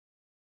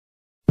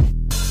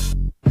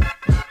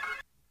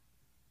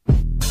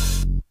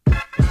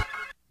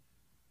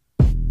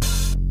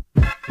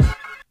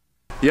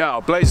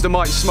Yeah, Blaze the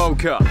Mic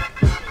Smoker.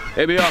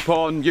 Hit me up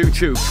on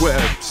YouTube, Twitter,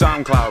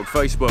 SoundCloud,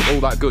 Facebook, all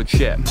that good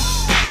shit.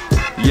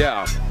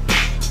 Yeah.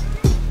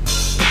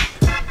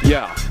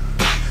 Yeah.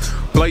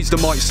 Blaze the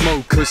mic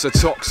smokers are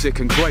toxic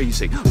and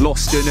crazy.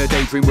 Lost in a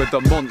daydream with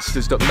the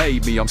monsters that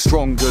made me. I'm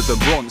stronger than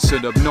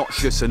Bronson,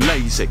 obnoxious and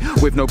lazy.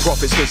 With no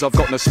profits cause I've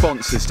got no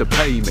sponsors to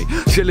pay me.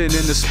 Chilling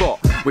in the spot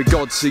with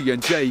Godsey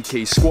and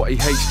Jakey. Squatty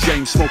hates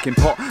James, smoking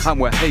pot and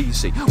we're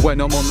hazy.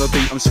 When I'm on the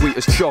beat I'm sweet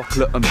as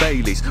chocolate and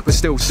Baileys, but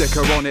still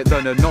sicker on it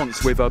than a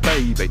nonce with a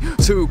baby.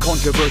 Two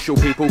controversial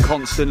people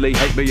constantly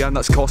hate me, and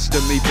that's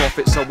costing me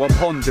profit. So I'm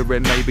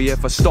pondering maybe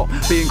if I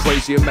stopped being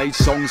crazy and made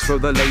songs for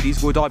the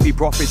ladies, would I be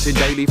profiting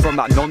daily from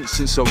that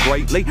nonsense so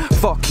greatly?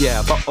 Fuck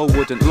yeah, but I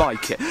wouldn't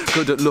like it.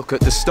 Couldn't look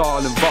at the style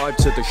and vibe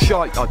to the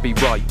shite I'd be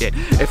writing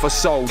if I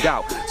sold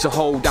out to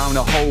hold down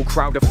a whole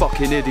crowd of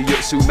fucking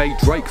idiots who made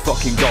Drake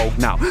fucking gold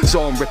now.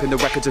 So I'm ripping the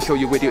record to show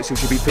you idiots who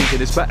should be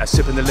thinking it's better.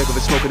 Sipping the liquor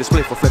and smoking a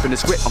spliff or flipping the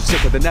script, I'm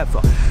sicker than ever.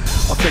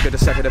 I figured a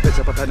second I picked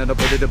up a pen and I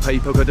put it in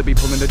paper. Gonna be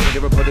pulling the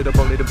trigger and put it a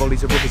bully, the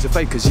bullies and rippers are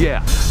fakers,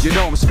 yeah. You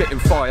know I'm spitting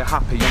fire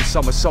happy, I'm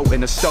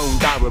somersaulting a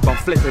stoned Arab, I'm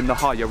flipping the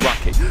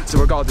hierarchy. So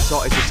regardless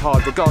art is just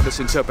hard, regardless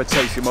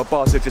interpretation, my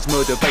bars are just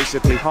murder,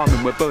 basically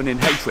harming, we're burning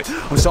hatred.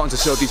 I'm starting to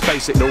serve these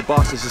basic little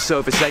bastards a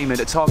service, aiming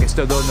at targets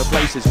to learn the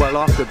places. Well,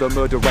 after the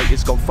murder rate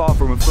has gone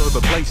farther and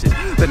further places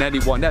than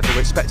anyone ever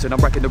expected. I'm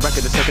wrecking the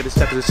record the second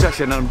step of the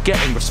session and I'm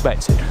getting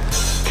respected.